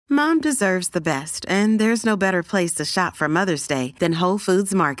Mom deserves the best, and there's no better place to shop for Mother's Day than Whole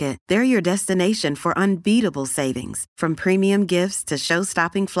Foods Market. They're your destination for unbeatable savings, from premium gifts to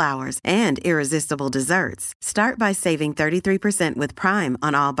show-stopping flowers and irresistible desserts. Start by saving 33% with Prime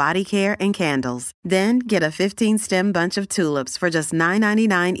on all body care and candles. Then get a 15-stem bunch of tulips for just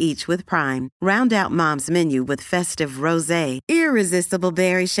 $9.99 each with Prime. Round out Mom's menu with festive rosé, irresistible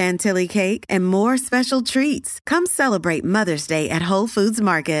berry chantilly cake, and more special treats. Come celebrate Mother's Day at Whole Foods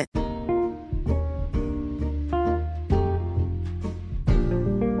Market.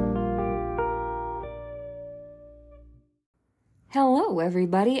 Hello,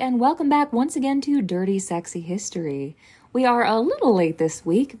 everybody, and welcome back once again to Dirty Sexy History. We are a little late this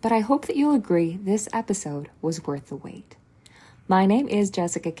week, but I hope that you'll agree this episode was worth the wait. My name is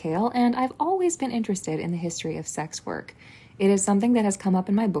Jessica Kale, and I've always been interested in the history of sex work. It is something that has come up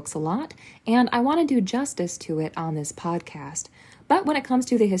in my books a lot, and I want to do justice to it on this podcast. But when it comes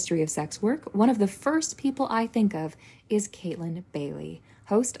to the history of sex work, one of the first people I think of is Kaytlin Bailey,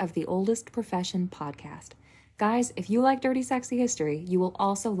 host of the Oldest Profession podcast. Guys, if you like Dirty Sexy History, you will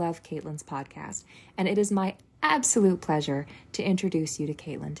also love Kaytlin's podcast, and it is my absolute pleasure to introduce you to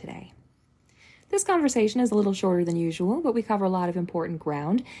Kaytlin today. This conversation is a little shorter than usual, but we cover a lot of important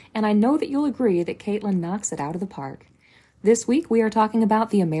ground, and I know that you'll agree that Kaytlin knocks it out of the park. This week, we are talking about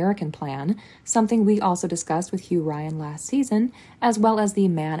the American Plan, something we also discussed with Hugh Ryan last season, as well as the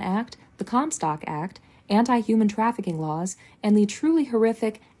Mann Act, the Comstock Act, anti-human trafficking laws, and the truly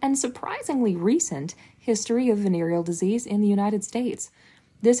horrific and surprisingly recent history of venereal disease in the United States.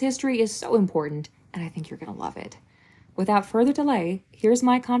 This history is so important, and I think you're going to love it. Without further delay, here's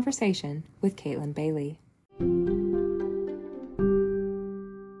my conversation with Kaytlin Bailey.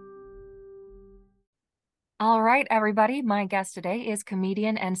 All right, everybody, my guest today is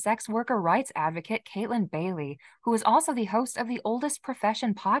comedian and sex worker rights advocate Kaytlin Bailey, who is also the host of the Oldest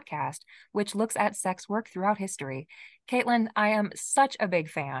Profession podcast, which looks at sex work throughout history. Kaytlin, I am such a big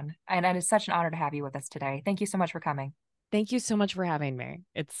fan, and it is such an honor to have you with us today. Thank you so much for coming. Thank you so much for having me.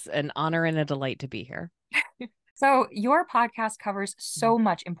 It's an honor and a delight to be here. So your podcast covers so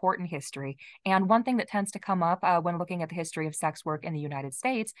much important history, and one thing that tends to come up when looking at the history of sex work in the United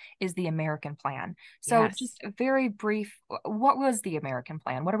States is the American Plan. So Yes. just a very brief, what was the American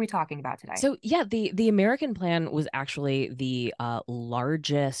Plan? What are we talking about today? So yeah, the American Plan was actually the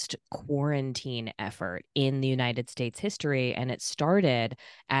largest quarantine effort in the United States history, and it started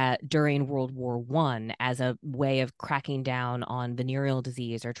during World War I as a way of cracking down on venereal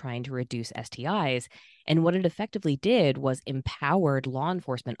disease or trying to reduce STIs. And what it effectively did was empowered law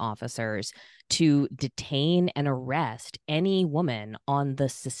enforcement officers to detain and arrest any woman on the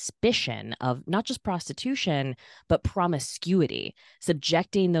suspicion of not just prostitution, but promiscuity,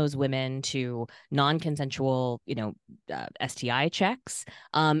 subjecting those women to non-consensual, STI checks,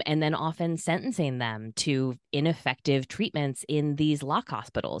 and then often sentencing them to ineffective treatments in these lock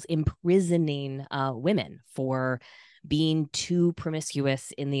hospitals, imprisoning women for being too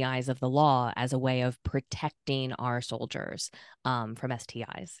promiscuous in the eyes of the law as a way of protecting our soldiers from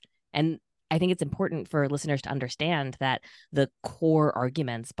STIs. And I think it's important for listeners to understand that the core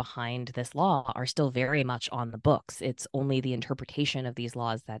arguments behind this law are still very much on the books. It's only the interpretation of these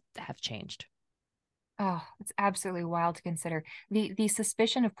laws that have changed. Oh, it's absolutely wild to consider. The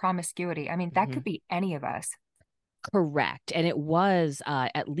suspicion of promiscuity. I mean, that could be any of us. Correct. And it was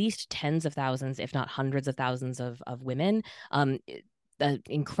at least tens of thousands, if not hundreds of thousands of women. The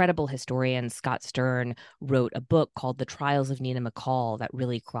incredible historian Scott Stern wrote a book called The Trials of Nina McCall that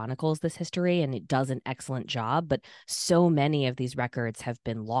really chronicles this history, and it does an excellent job. But so many of these records have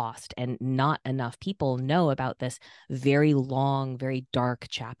been lost, and not enough people know about this very long, very dark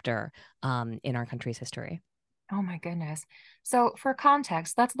chapter in our country's history. Oh my goodness. So for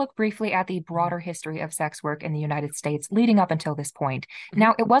context, let's look briefly at the broader history of sex work in the United States leading up until this point.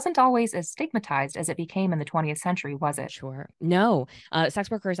 Now, it wasn't always as stigmatized as it became in the 20th century, was it? Sure. No, sex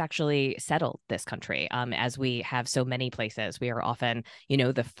workers actually settled this country. As we have so many places, we are often,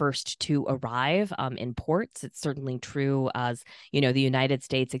 the first to arrive in ports. It's certainly true as, the United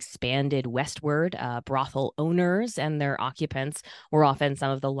States expanded westward. Brothel owners and their occupants were often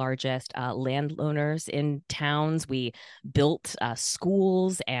some of the largest landowners in towns. We built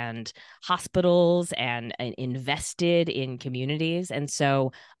schools and hospitals and invested in communities. And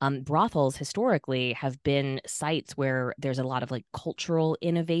so brothels historically have been sites where there's a lot of cultural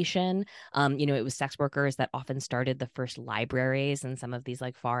innovation. It was sex workers that often started the first libraries in some of these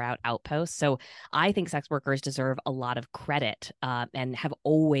far out outposts. So I think sex workers deserve a lot of credit and have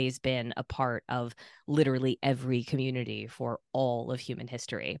always been a part of literally every community for all of human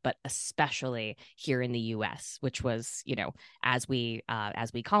history, but especially here in the US, which was, as we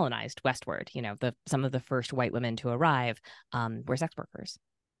colonized westward. Some of the first white women to arrive were sex workers.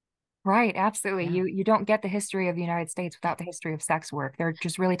 Right, absolutely. Yeah. You don't get the history of the United States without the history of sex work. They're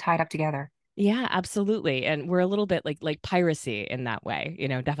just really tied up together. Yeah, absolutely. And we're a little bit like piracy in that way,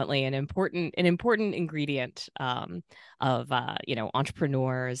 definitely an important ingredient of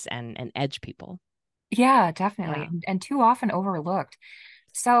entrepreneurs and edge people. Yeah, definitely. Yeah. And too often overlooked.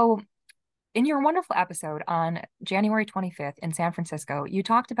 So, in your wonderful episode on January 25th in San Francisco, you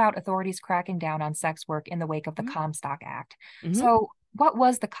talked about authorities cracking down on sex work in the wake of the Comstock Act. Mm-hmm. So, what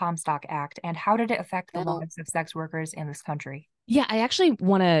was the Comstock Act and how did it affect the Well, lives of sex workers in this country? yeah, I actually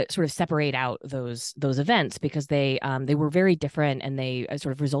want to sort of separate out those events because they were very different and they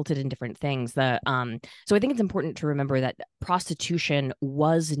sort of resulted in different things. So I think it's important to remember that prostitution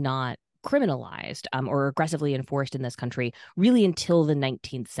was not criminalized or aggressively enforced in this country really until the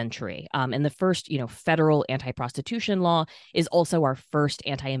 19th century. And the first, federal anti-prostitution law is also our first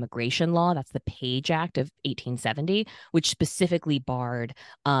anti-immigration law. That's the Page Act of 1870, which specifically barred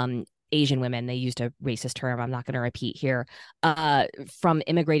Asian women, they used a racist term I'm not going to repeat here, from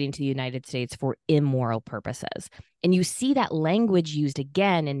immigrating to the United States for immoral purposes. And you see that language used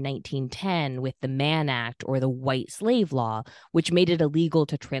again in 1910 with the Mann Act or the White Slave Law, which made it illegal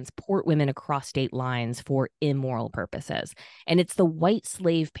to transport women across state lines for immoral purposes. And it's the white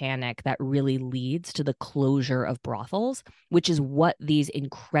slave panic that really leads to the closure of brothels, which is what these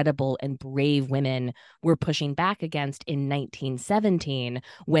incredible and brave women were pushing back against in 1917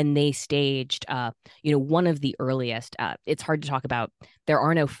 when they staged, one of the earliest. It's hard to talk about. There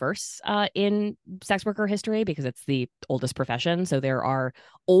are no firsts in sex worker history because it's the oldest profession. So there are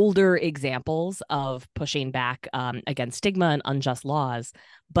older examples of pushing back against stigma and unjust laws.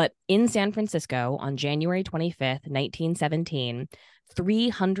 But in San Francisco on January 25th, 1917,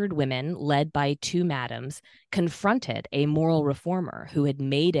 300 women, led by two madams, confronted a moral reformer who had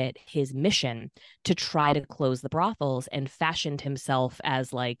made it his mission to try to close the brothels and fashioned himself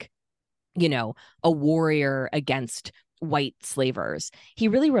as a warrior against white slavers. He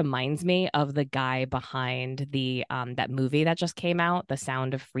really reminds me of the guy behind the that movie that just came out, The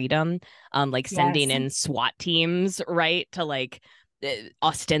Sound of Freedom, sending Yes. in SWAT teams, right, to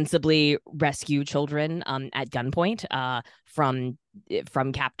ostensibly rescue children at gunpoint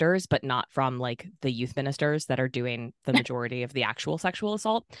from captors, but not from the youth ministers that are doing the majority of the actual sexual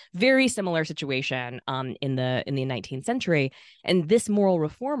assault. Very similar situation in the 19th century. And this moral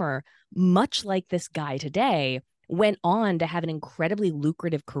reformer, much like this guy today, went on to have an incredibly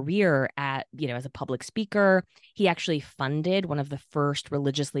lucrative career as a public speaker. He actually funded one of the first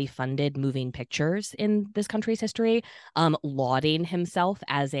religiously funded moving pictures in this country's history, lauding himself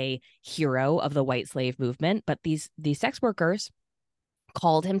as a hero of the white slave movement. But these sex workers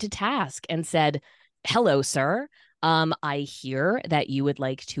called him to task and said, "Hello, sir. I hear that you would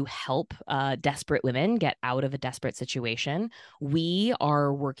like to help desperate women get out of a desperate situation. We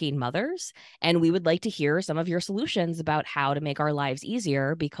are working mothers, and we would like to hear some of your solutions about how to make our lives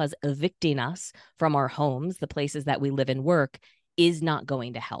easier because evicting us from our homes, the places that we live and work, is not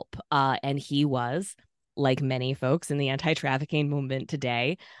going to help." And he was, like many folks in the anti-trafficking movement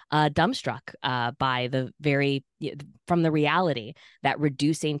today, dumbstruck from the reality that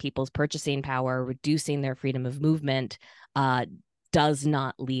reducing people's purchasing power, reducing their freedom of movement, does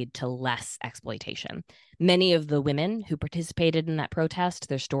not lead to less exploitation. Many of the women who participated in that protest,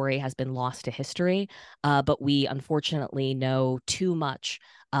 their story has been lost to history, but we unfortunately know too much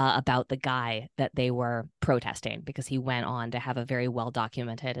about the guy that they were protesting because he went on to have a very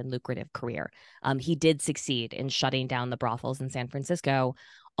well-documented and lucrative career. He did succeed in shutting down the brothels in San Francisco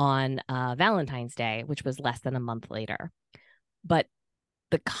on Valentine's Day, which was less than a month later. But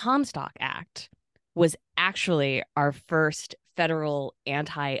the Comstock Act was actually our first federal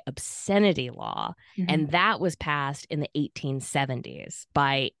anti-obscenity law, and that was passed in the 1870s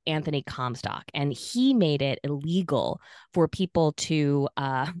by Anthony Comstock, and he made it illegal for people to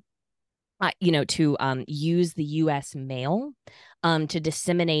use the U.S. mail to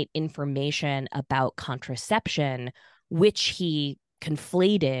disseminate information about contraception, which he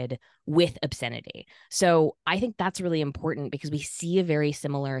conflated with obscenity. So I think that's really important because we see a very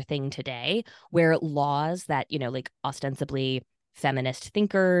similar thing today where laws that, ostensibly feminist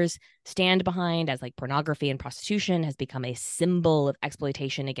thinkers stand behind, as pornography and prostitution has become a symbol of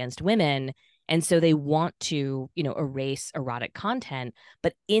exploitation against women. And so they want to, erase erotic content.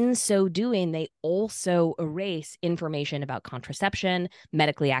 But in so doing, they also erase information about contraception,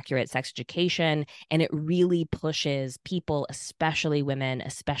 medically accurate sex education. And it really pushes people, especially women,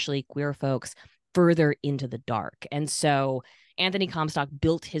 especially queer folks, further into the dark. And so Anthony Comstock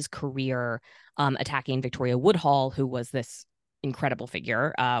built his career attacking Victoria Woodhull, who was this incredible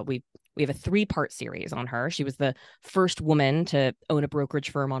figure. We have a 3-part series on her. She was the first woman to own a brokerage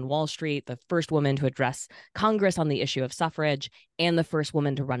firm on Wall Street, the first woman to address Congress on the issue of suffrage, and the first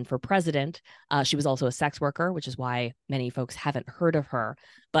woman to run for president. She was also a sex worker, which is why many folks haven't heard of her.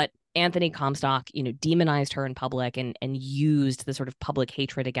 But Anthony Comstock, demonized her in public and used the sort of public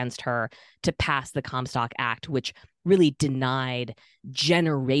hatred against her to pass the Comstock Act, which really denied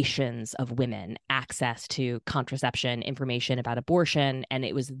generations of women access to contraception, information about abortion. And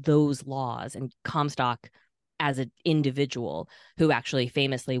it was those laws and Comstock as an individual who actually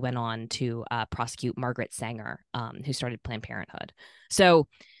famously went on to prosecute Margaret Sanger, who started Planned Parenthood. So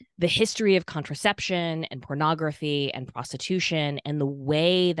the history of contraception and pornography and prostitution and the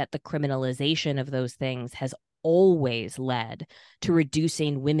way that the criminalization of those things has always led to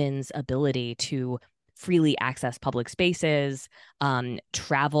reducing women's ability to freely access public spaces,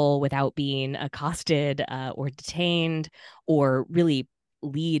 travel without being accosted or detained, or really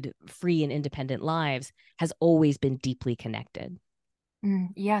lead free and independent lives has always been deeply connected.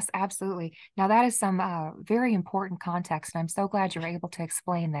 Yes, absolutely. Now, that is some very important context, and I'm so glad you're able to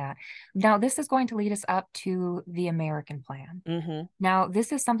explain that. Now, this is going to lead us up to the American Plan. Mm-hmm. Now,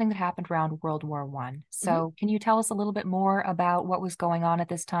 this is something that happened around World War I. So can you tell us a little bit more about what was going on at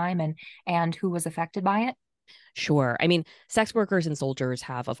this time and who was affected by it? Sure. I mean, sex workers and soldiers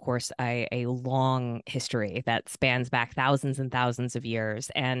have, of course, a long history that spans back thousands and thousands of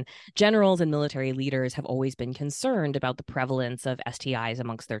years. And generals and military leaders have always been concerned about the prevalence of STIs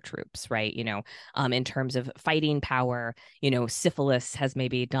amongst their troops, right? In terms of fighting power, syphilis has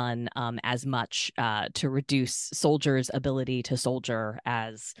maybe done as much to reduce soldiers' ability to soldier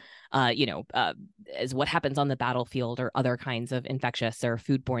as what happens on the battlefield or other kinds of infectious or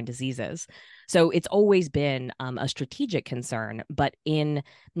foodborne diseases. So it's always been a strategic concern. But in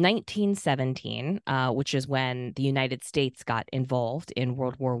 1917, which is when the United States got involved in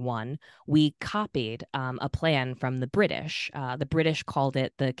World War I, we copied a plan from the British. The British called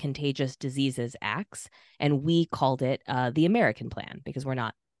it the Contagious Diseases Acts, and we called it the American Plan because we're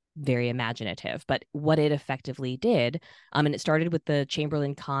not very imaginative. But what it effectively did, and it started with the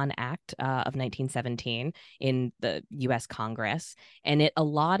Chamberlain-Cahn Act of 1917 in the U.S. Congress, and it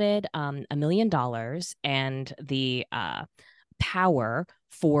allotted $1 million and the power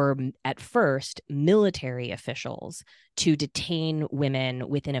for, at first, military officials to detain women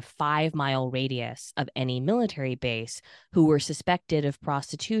within a 5-mile radius of any military base who were suspected of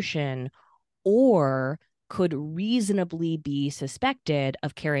prostitution or could reasonably be suspected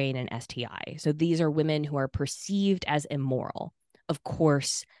of carrying an STI. So these are women who are perceived as immoral. Of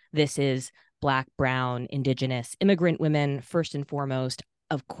course, this is Black, brown, indigenous, immigrant women, first and foremost.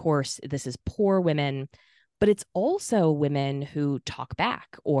 Of course, this is poor women, but it's also women who talk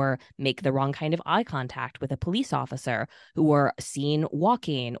back or make the wrong kind of eye contact with a police officer, who are seen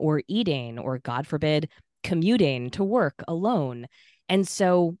walking or eating or, God forbid, commuting to work alone. And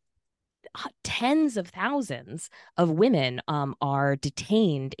so tens of thousands of women are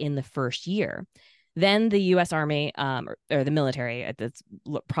detained in the first year. Then the U.S. Army or the military, it's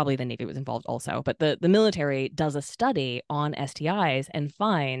probably the Navy was involved also, but the military does a study on STIs and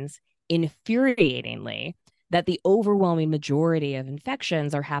finds, infuriatingly, that the overwhelming majority of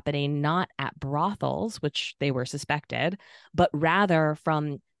infections are happening not at brothels, which they were suspected, but rather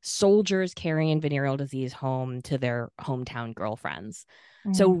from soldiers carrying venereal disease home to their hometown girlfriends.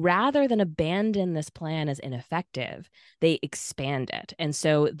 So rather than abandon this plan as ineffective, they expand it. And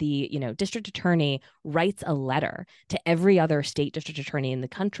so the, district attorney writes a letter to every other state district attorney in the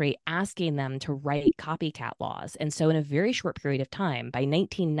country asking them to write copycat laws. And so in a very short period of time, by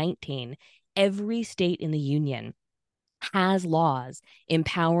 1919, every state in the Union has laws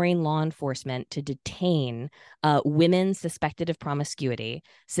empowering law enforcement to detain women suspected of promiscuity,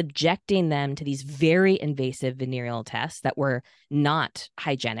 subjecting them to these very invasive venereal tests that were not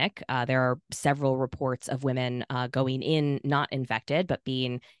hygienic. There are several reports of women going in not infected, but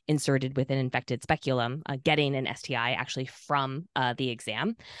being inserted with an infected speculum, getting an STI actually from the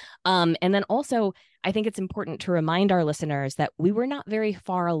exam. And then also, I think it's important to remind our listeners that we were not very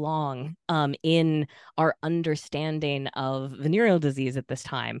far along in our understanding of venereal disease at this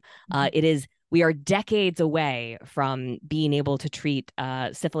time. We are decades away from being able to treat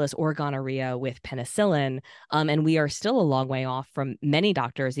syphilis or gonorrhea with penicillin, and we are still a long way off from many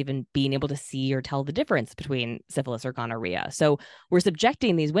doctors even being able to see or tell the difference between syphilis or gonorrhea. So we're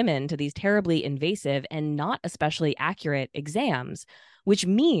subjecting these women to these terribly invasive and not especially accurate exams, which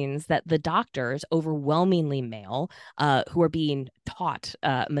means that the doctors, overwhelmingly male, who are being taught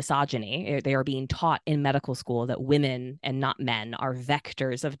misogyny, they are being taught in medical school that women and not men are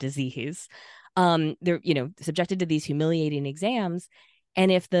vectors of disease. They're, subjected to these humiliating exams. And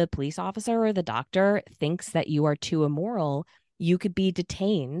if the police officer or the doctor thinks that you are too immoral, you could be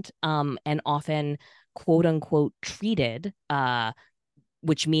detained, and often, quote unquote, treated,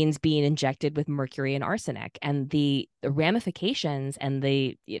 which means being injected with mercury and arsenic. And the ramifications and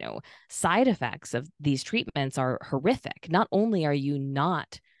the, side effects of these treatments are horrific. Not only are you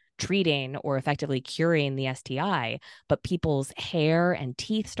not treating or effectively curing the STI, but people's hair and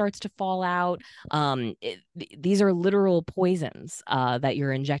teeth starts to fall out. These are literal poisons that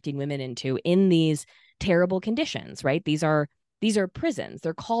you're injecting women into in these terrible conditions, right? These are prisons.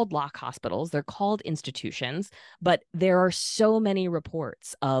 They're called lock hospitals. They're called institutions, but there are so many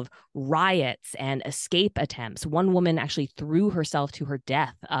reports of riots and escape attempts. One woman actually threw herself to her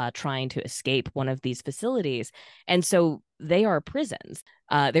death trying to escape one of these facilities. And so they are prisons.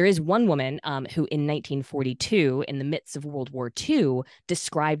 There is one woman who in 1942, in the midst of World War II,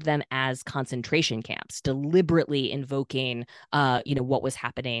 described them as concentration camps, deliberately invoking, what was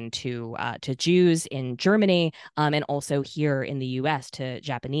happening to Jews in Germany, and also here in the U.S. to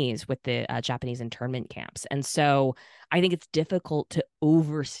Japanese with the Japanese internment camps. And so I think it's difficult to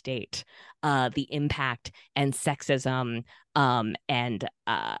overstate the impact and sexism and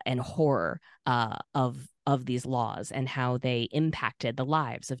horror of these laws and how they impacted the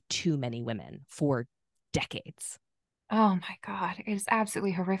lives of too many women for decades. Oh my God, it is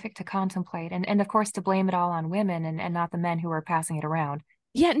absolutely horrific to contemplate. And of course, to blame it all on women and not the men who are passing it around.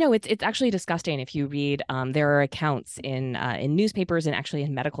 Yeah, no, it's actually disgusting. If you read, there are accounts in newspapers and actually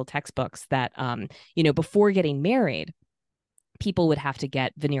in medical textbooks that, before getting married, people would have to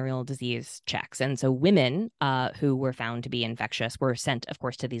get venereal disease checks. And so women who were found to be infectious were sent, of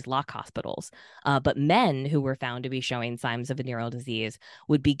course, to these lock hospitals. But men who were found to be showing signs of venereal disease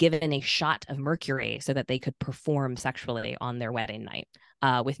would be given a shot of mercury so that they could perform sexually on their wedding night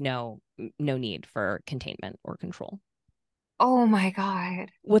with no need for containment or control. Oh my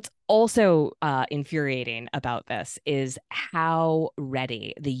God. What's also infuriating about this is how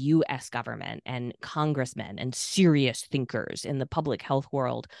ready the US government and congressmen and serious thinkers in the public health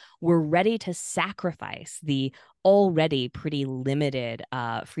world were ready to sacrifice the already pretty limited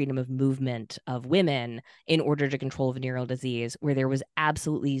freedom of movement of women in order to control venereal disease, where there was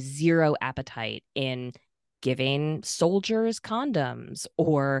absolutely zero appetite in giving soldiers condoms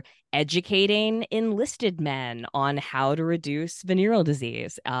or educating enlisted men on how to reduce venereal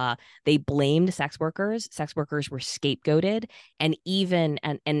disease. They blamed sex workers. Sex workers were scapegoated, and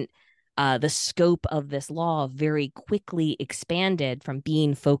the scope of this law very quickly expanded from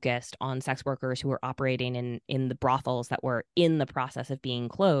being focused on sex workers who were operating in the brothels that were in the process of being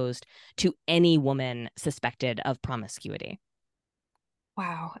closed to any woman suspected of promiscuity.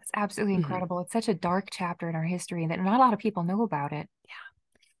 Wow, it's absolutely Mm-hmm. incredible. It's such a dark chapter in our history that not a lot of people know about it.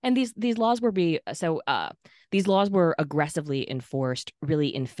 And these laws these laws were aggressively enforced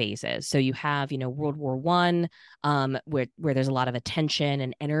really in phases. So you have, World War I, where there's a lot of attention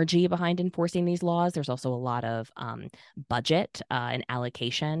and energy behind enforcing these laws. There's also a lot of budget and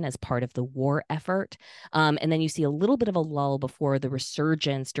allocation as part of the war effort. And then you see a little bit of a lull before the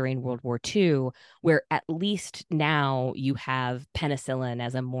resurgence during World War II, where at least now you have penicillin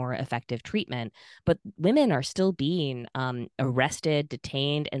as a more effective treatment, but women are still being arrested,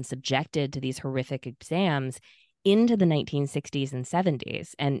 detained, and subjected to these horrific exams into the 1960s and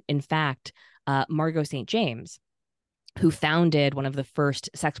 70s. And in fact, Margot St. James, who founded one of the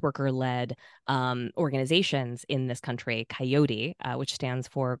first sex worker led organizations in this country, Coyote, which stands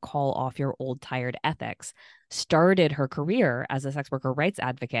for Call Off Your Old Tired Ethics, started her career as a sex worker rights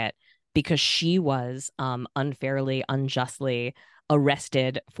advocate because she was unfairly, unjustly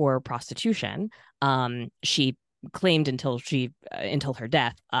arrested for prostitution. She claimed until her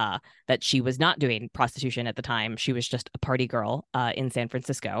death that she was not doing prostitution at the time. She was just a party girl in San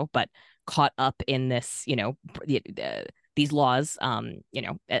Francisco, but caught up in this, these laws,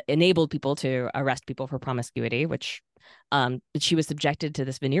 enabled people to arrest people for promiscuity, which she was subjected to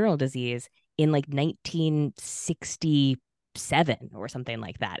this venereal disease in like 1967 or something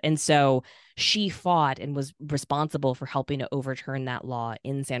like that. And so she fought and was responsible for helping to overturn that law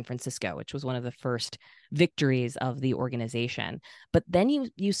in San Francisco, which was one of the first victories of the organization. But then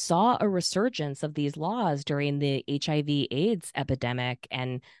you saw a resurgence of these laws during the HIV/AIDS epidemic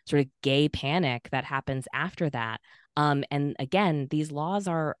and sort of gay panic that happens after that. And again, these laws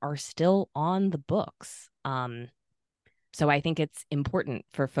are still on the books. So I think it's important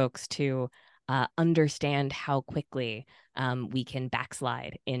for folks to understand how quickly we can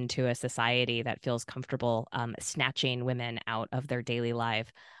backslide into a society that feels comfortable snatching women out of their daily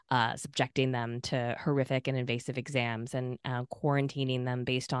life, subjecting them to horrific and invasive exams, and quarantining them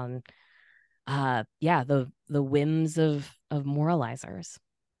based on, the whims of moralizers.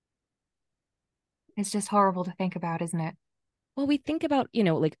 It's just horrible to think about, isn't it? Well, we think about,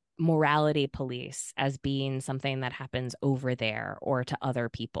 like morality police as being something that happens over there or to other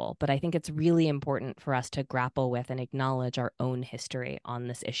people. But I think it's really important for us to grapple with and acknowledge our own history on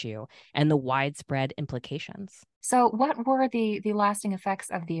this issue and the widespread implications. So, what were the lasting effects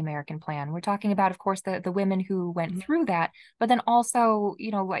of the American plan? We're talking about, of course, the women who went Mhm. through that, but then also,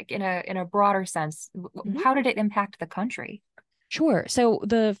 like in a broader sense, Mhm. how did it impact the country? Sure. So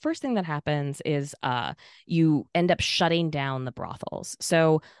the first thing that happens is you end up shutting down the brothels.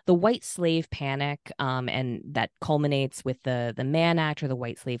 So the white slave panic, and that culminates with the Mann Act or the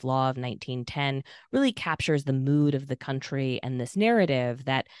White Slave Law of 1910, really captures the mood of the country and this narrative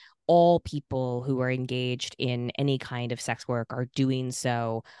that all people who are engaged in any kind of sex work are doing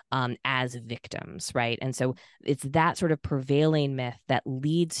so as victims, right? And so it's that sort of prevailing myth that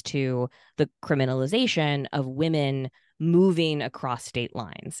leads to the criminalization of women moving across state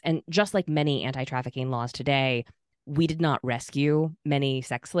lines. And just like many anti-trafficking laws today, we did not rescue many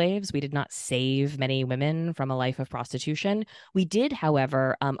sex slaves. We did not save many women from a life of prostitution. We did,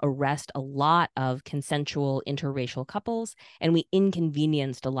 however, arrest a lot of consensual interracial couples, and we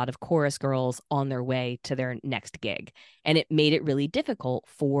inconvenienced a lot of chorus girls on their way to their next gig. And it made it really difficult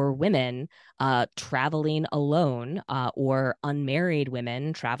for women traveling alone, or unmarried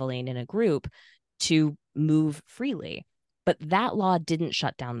women traveling in a group to move freely. But that law didn't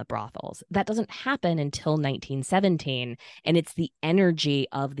shut down the brothels. That doesn't happen until 1917. And it's the energy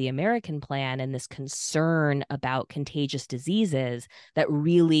of the American plan and this concern about contagious diseases that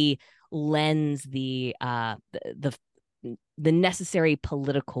really lends the necessary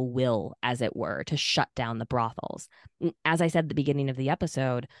political will, as it were, to shut down the brothels. As I said at the beginning of the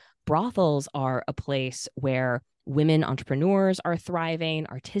episode, brothels are a place where women entrepreneurs are thriving,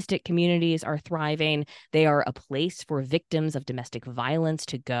 artistic communities are thriving. They are a place for victims of domestic violence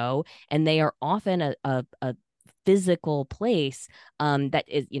to go, and they are often a physical place that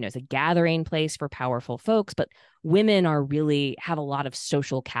is a gathering place for powerful folks. But women are really have a lot of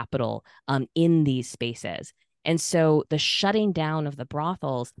social capital in these spaces. And so the shutting down of the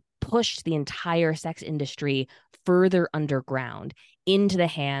brothels pushed the entire sex industry further underground into the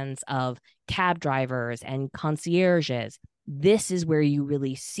hands of cab drivers and concierges. This is where you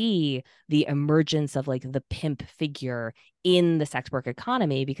really see the emergence of like the pimp figure in the sex work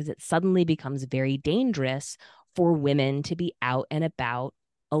economy, because it suddenly becomes very dangerous for women to be out and about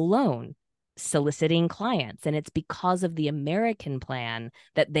alone soliciting clients. And it's because of the American plan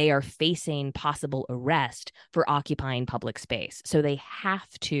that they are facing possible arrest for occupying public space. So they have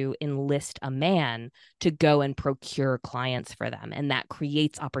to enlist a man to go and procure clients for them. And that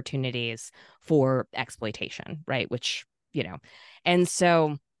creates opportunities for exploitation, right? And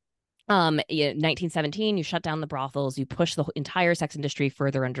so 1917, you shut down the brothels, you push the entire sex industry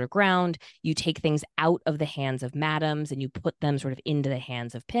further underground, you take things out of the hands of madams and you put them sort of into the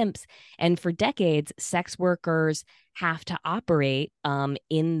hands of pimps. And for decades, sex workers have to operate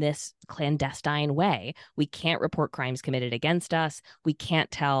in this clandestine way. We can't report crimes committed against us. We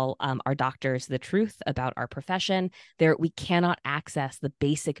can't tell our doctors the truth about our profession. We cannot access the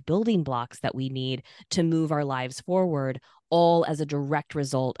basic building blocks that we need to move our lives forward, all as a direct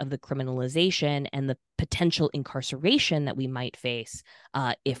result of the criminalization and the potential incarceration that we might face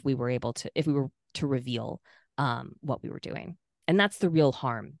if we were to reveal what we were doing. And that's the real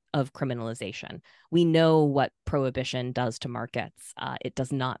harm of criminalization. We know what prohibition does to markets. It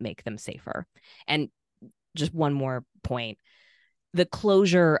does not make them safer. And just one more point. The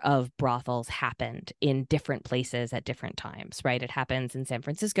closure of brothels happened in different places at different times, right? It happens in San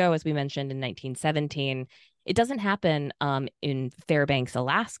Francisco, as we mentioned, in 1917. It doesn't happen in Fairbanks,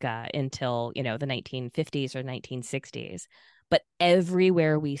 Alaska until, the 1950s or 1960s. But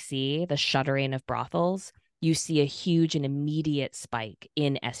everywhere we see the shuttering of brothels, you see a huge and immediate spike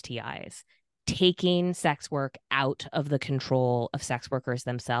in STIs, taking sex work out of the control of sex workers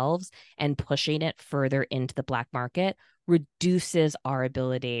themselves and pushing it further into the black market reduces our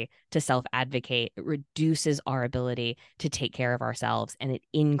ability to self-advocate. It reduces our ability to take care of ourselves, and it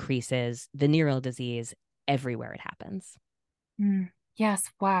increases venereal disease everywhere it happens. Yes,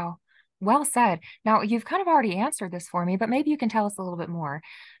 wow. Well said. Now, you've kind of already answered this for me, but maybe you can tell us a little bit more.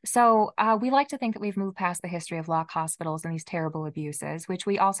 So, we like to think that we've moved past the history of lock hospitals and these terrible abuses, which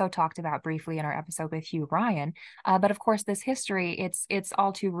we also talked about briefly in our episode with Hugh Ryan. But of course, this history, it's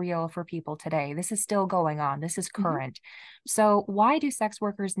all too real for people today. This is still going on. This is Mhm. current. So, why do sex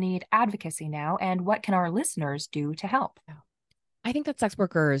workers need advocacy now, and what can our listeners do to help? I think that sex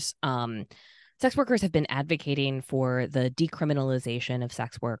workers have been advocating for the decriminalization of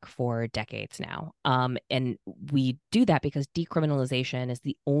sex work for decades now. And we do that because decriminalization is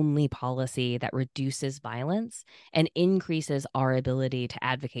the only policy that reduces violence and increases our ability to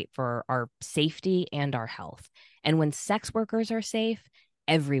advocate for our safety and our health. And when sex workers are safe,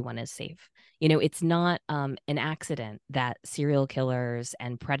 everyone is safe. It's not an accident that serial killers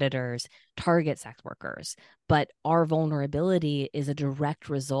and predators target sex workers, but our vulnerability is a direct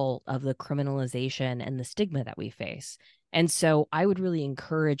result of the criminalization and the stigma that we face. And so I would really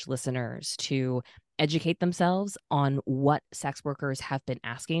encourage listeners to educate themselves on what sex workers have been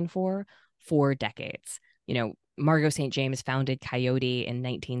asking for decades. Margot St. James founded Coyote in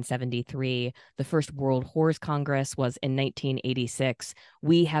 1973. The first World Whores Congress was in 1986.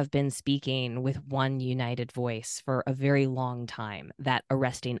 We have been speaking with one united voice for a very long time that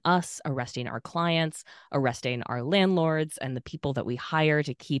arresting us, arresting our clients, arresting our landlords, and the people that we hire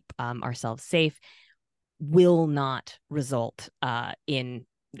to keep ourselves safe will not result in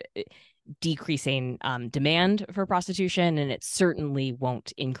decreasing demand for prostitution, and it certainly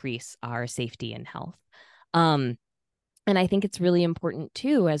won't increase our safety and health. Um, and I think it's really important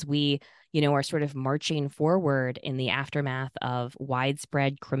too, as we, are sort of marching forward in the aftermath of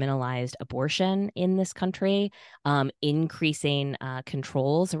widespread criminalized abortion in this country, increasing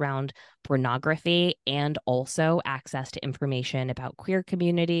controls around pornography and also access to information about queer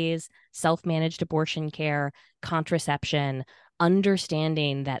communities, self-managed abortion care, contraception,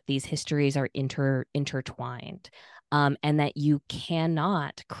 understanding that these histories are intertwined and that you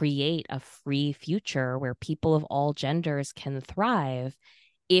cannot create a free future where people of all genders can thrive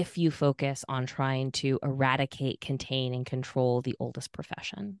if you focus on trying to eradicate, contain, and control the oldest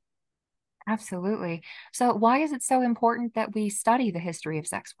profession. Absolutely. So, why is it so important that we study the history of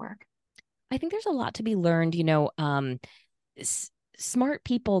sex work? I think there's a lot to be learned. Smart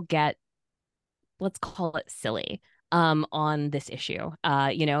people get, let's call it silly, on this issue.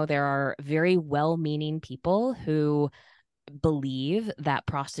 There are very well-meaning people who believe that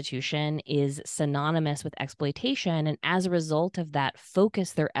prostitution is synonymous with exploitation, and as a result of that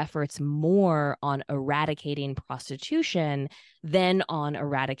focus their efforts more on eradicating prostitution than on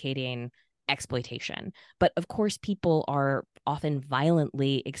eradicating exploitation. But of course, people are often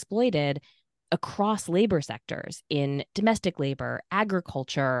violently exploited across labor sectors in domestic labor,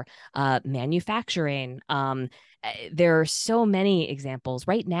 agriculture, manufacturing. There are so many examples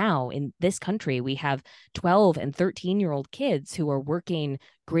right now in this country. We have 12 and 13-year-old kids who are working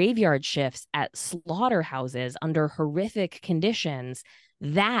graveyard shifts at slaughterhouses under horrific conditions.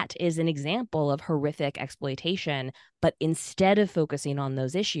 That is an example of horrific exploitation. But instead of focusing on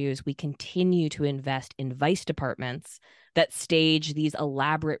those issues, we continue to invest in vice departments that stage these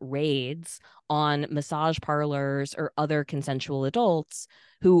elaborate raids on massage parlors or other consensual adults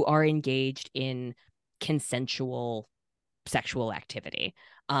who are engaged in consensual sexual activity.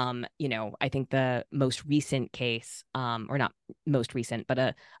 I think the most recent case, or not most recent, but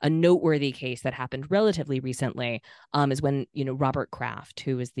a noteworthy case that happened relatively recently, is when, Robert Kraft,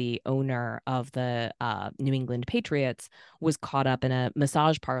 who is the owner of the New England Patriots, was caught up in a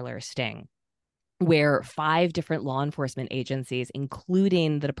massage parlor sting where 5 different law enforcement agencies,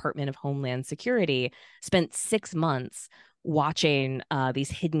 including the Department of Homeland Security, spent 6 months watching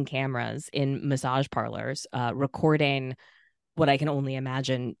these hidden cameras in massage parlors, recording what I can only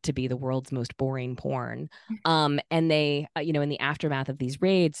imagine to be the world's most boring porn. And they, in the aftermath of these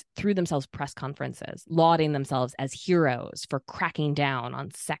raids, threw themselves press conferences, lauding themselves as heroes for cracking down on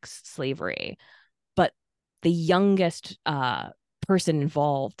sex slavery. But the youngest person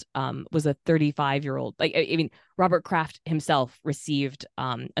involved was a 35-year-old. Robert Kraft himself received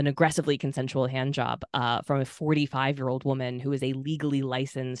an aggressively consensual hand job from a 45-year-old woman who is a legally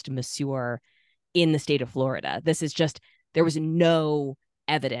licensed masseur in the state of Florida. There was no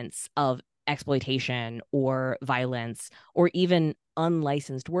evidence of exploitation or violence or even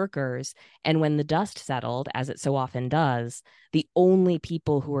unlicensed workers. And when the dust settled, as it so often does, the only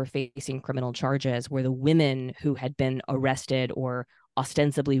people who were facing criminal charges were the women who had been arrested or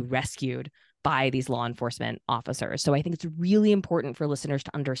ostensibly rescued by these law enforcement officers. So I think it's really important for listeners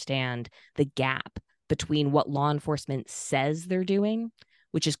to understand the gap between what law enforcement says they're doing,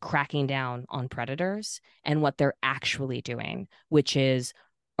 which is cracking down on predators, and what they're actually doing, which is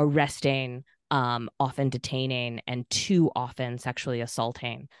arresting, often detaining, and too often sexually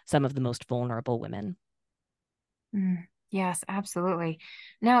assaulting some of the most vulnerable women. Yes, absolutely.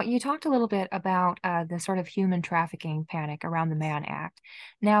 Now, you talked a little bit about the sort of human trafficking panic around the Mann Act.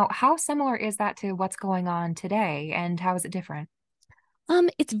 Now, how similar is that to what's going on today, and how is it different?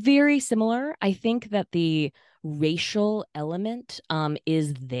 It's very similar. I think that the racial element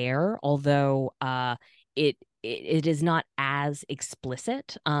is there, although it is not as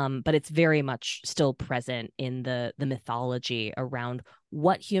explicit, but it's very much still present in the mythology around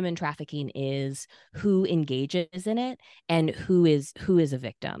what human trafficking is, who engages in it, and who is a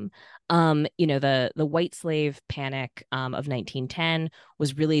victim. The white slave panic of 1910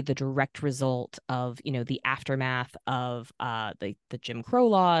 was really the direct result of the aftermath of the Jim Crow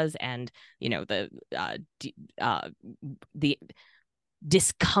laws and the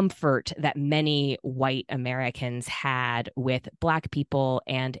discomfort that many white Americans had with Black people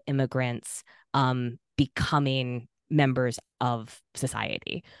and immigrants becoming members of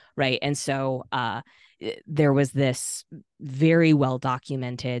society, right? And so there was this very well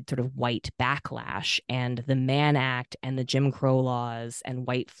documented sort of white backlash, and the Mann Act and the Jim Crow laws and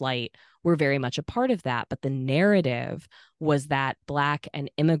white flight were very much a part of that. But the narrative was that Black and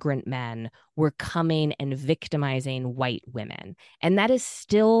immigrant men were coming and victimizing white women. And that is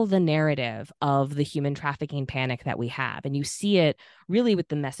still the narrative of the human trafficking panic that we have. And you see it really with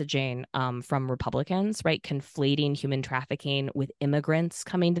the messaging from Republicans, right? Conflating human trafficking with immigrants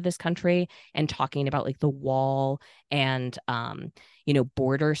coming to this country and talking about like the wall and,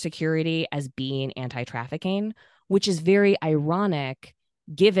 border security as being anti-trafficking, which is very ironic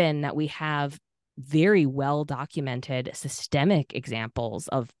given that we have very well documented systemic examples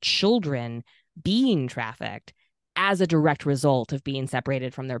of children being trafficked as a direct result of being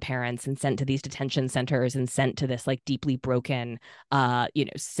separated from their parents and sent to these detention centers and sent to this like deeply broken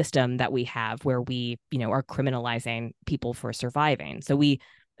system that we have where we are criminalizing people for surviving. So we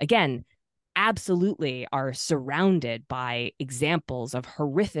again absolutely are surrounded by examples of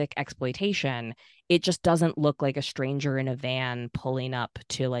horrific exploitation. It just doesn't look like a stranger in a van pulling up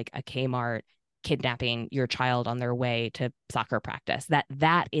to like a Kmart kidnapping your child on their way to soccer practice.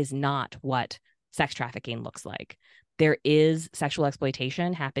 That is not what sex trafficking looks like. There is sexual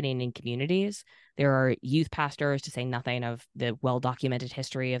exploitation happening in communities. There are youth pastors, to say nothing of the well-documented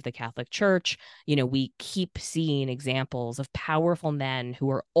history of the Catholic Church. We keep seeing examples of powerful men who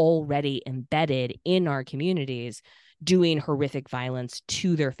are already embedded in our communities doing horrific violence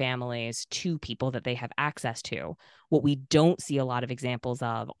to their families, to people that they have access to. What we don't see a lot of examples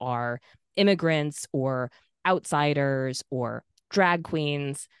of are immigrants or outsiders or drag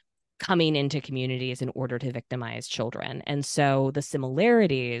queens coming into communities in order to victimize children. And so the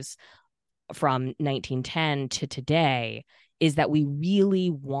similarities from 1910 to today is that we really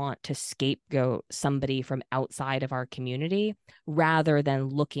want to scapegoat somebody from outside of our community rather than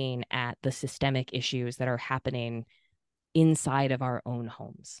looking at the systemic issues that are happening inside of our own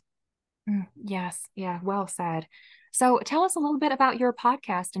homes. Yes, yeah, well said. So tell us a little bit about your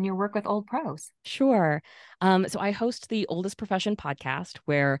podcast and your work with old pros. Sure. So I host the Oldest Profession podcast,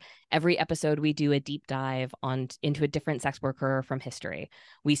 where every episode we do a deep dive into a different sex worker from history.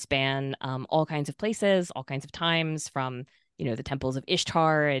 We span all kinds of places, all kinds of times, from the temples of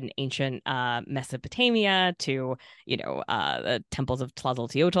Ishtar in ancient Mesopotamia to the temples of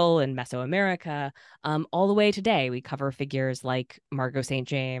Tlazolteotl in Mesoamerica, all the way today. We cover figures like Margot St.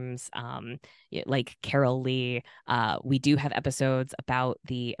 James, like Carol Lee. We do have episodes about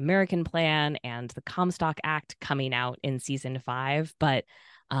the American Plan and the Comstock Act coming out in season 5, but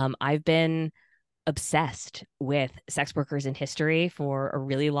I've been obsessed with sex workers in history for a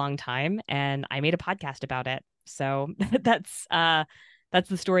really long time, and I made a podcast about it. So that's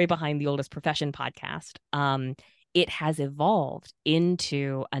the story behind the Oldest Profession podcast. It has evolved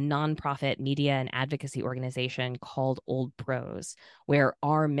into a nonprofit media and advocacy organization called Old Pros, where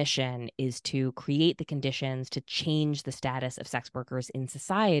our mission is to create the conditions to change the status of sex workers in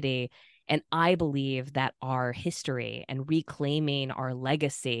society. And I believe that our history and reclaiming our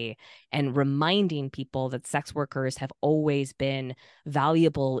legacy and reminding people that sex workers have always been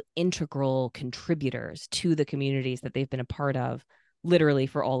valuable, integral contributors to the communities that they've been a part of, literally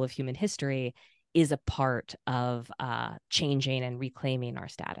for all of human history, is a part of changing and reclaiming our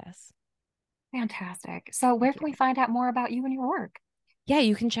status. Fantastic. So where can we find out more about you and your work? Yeah,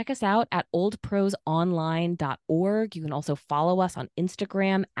 you can check us out at oldprosonline.org. You can also follow us on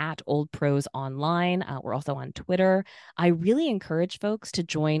Instagram at oldprosonline. We're also on Twitter. I really encourage folks to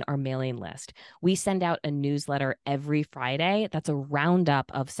join our mailing list. We send out a newsletter every Friday that's a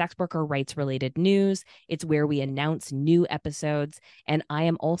roundup of sex worker rights related news. It's where we announce new episodes. And I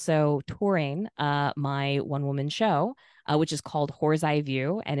am also touring my one woman show, which is called Whore's Eye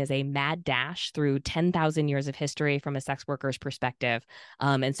View and is a mad dash through 10,000 years of history from a sex worker's perspective.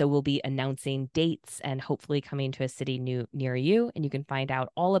 And so we'll be announcing dates and hopefully coming to a city near you. And you can find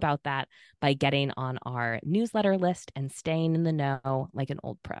out all about that by getting on our newsletter list and staying in the know like an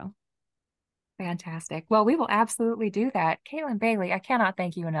old pro. Fantastic. Well, we will absolutely do that. Kaytlin Bailey, I cannot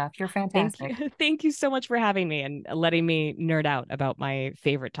thank you enough. You're Thank fantastic. you. Thank you so much for having me and letting me nerd out about my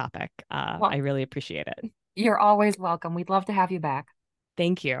favorite topic. Well, I really appreciate it. you're always welcome. We'd love to have you back.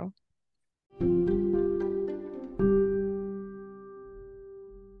 Thank you.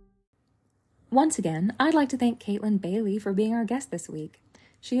 Once again, I'd like to thank Kaytlin Bailey for being our guest this week.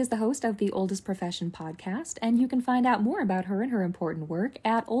 She is the host of the Oldest Profession podcast, and you can find out more about her and her important work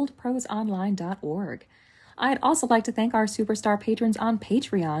at oldprosonline.org. I'd also like to thank our superstar patrons on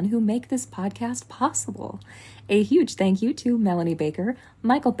Patreon who make this podcast possible. A huge thank you to Melanie Baker,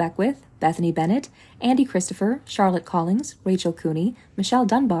 Michael Beckwith, Bethany Bennett, Andy Christopher, Charlotte Collings, Rachel Cooney, Michelle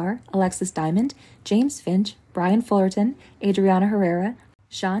Dunbar, Alexis Diamond, James Finch, Brian Fullerton, Adriana Herrera,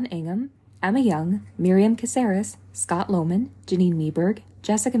 Sean Ingham, Emma Young, Miriam Caceres, Scott Lohman, Janine Meberg,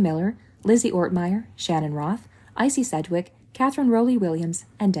 Jessica Miller, Lizzie Ortmeyer, Shannon Roth, Icy Sedgwick, Catherine Rowley-Williams,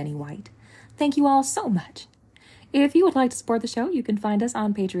 and Denny White. Thank you all so much. If you would like to support the show, you can find us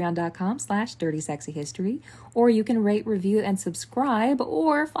on patreon.com/dirtysexyhistory, or you can rate, review, and subscribe,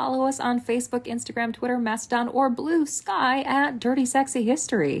 or follow us on Facebook, Instagram, Twitter, Mastodon, or Blue Sky at Dirty Sexy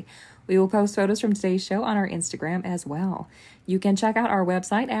History. We will post photos from today's show on our Instagram as well. You can check out our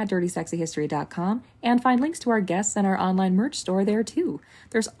website at dirtysexyhistory.com and find links to our guests and our online merch store there too.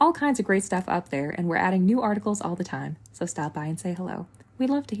 There's all kinds of great stuff up there, and we're adding new articles all the time, so stop by and say hello.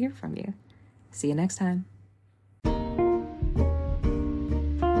 We'd love to hear from you. See you next time.